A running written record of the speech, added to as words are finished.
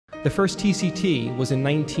The first TCT was in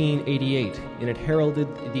 1988, and it heralded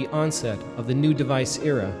the onset of the new device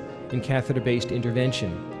era in catheter-based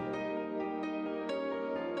intervention.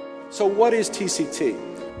 So what is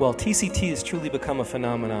TCT? Well, TCT has truly become a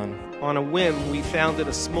phenomenon. On a whim, we founded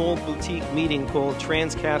a small boutique meeting called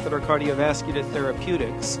Transcatheter Cardiovascular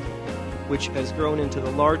Therapeutics, which has grown into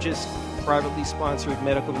the largest privately sponsored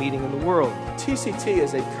medical meeting in the world. TCT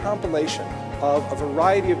is a compilation of a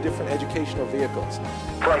variety of different educational vehicles.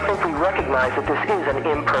 So I think we recognize that this is an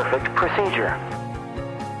imperfect procedure.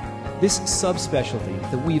 This subspecialty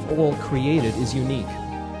that we've all created is unique.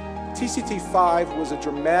 TCT-5 was a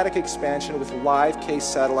dramatic expansion with live case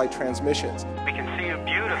satellite transmissions. We can see you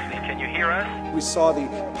beautifully. Can you hear us? We saw the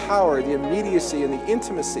power, the immediacy, and the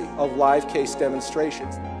intimacy of live case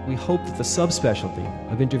demonstrations. We hope that the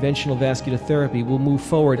subspecialty of interventional vascular therapy will move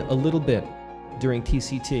forward a little bit during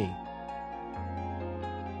TCT.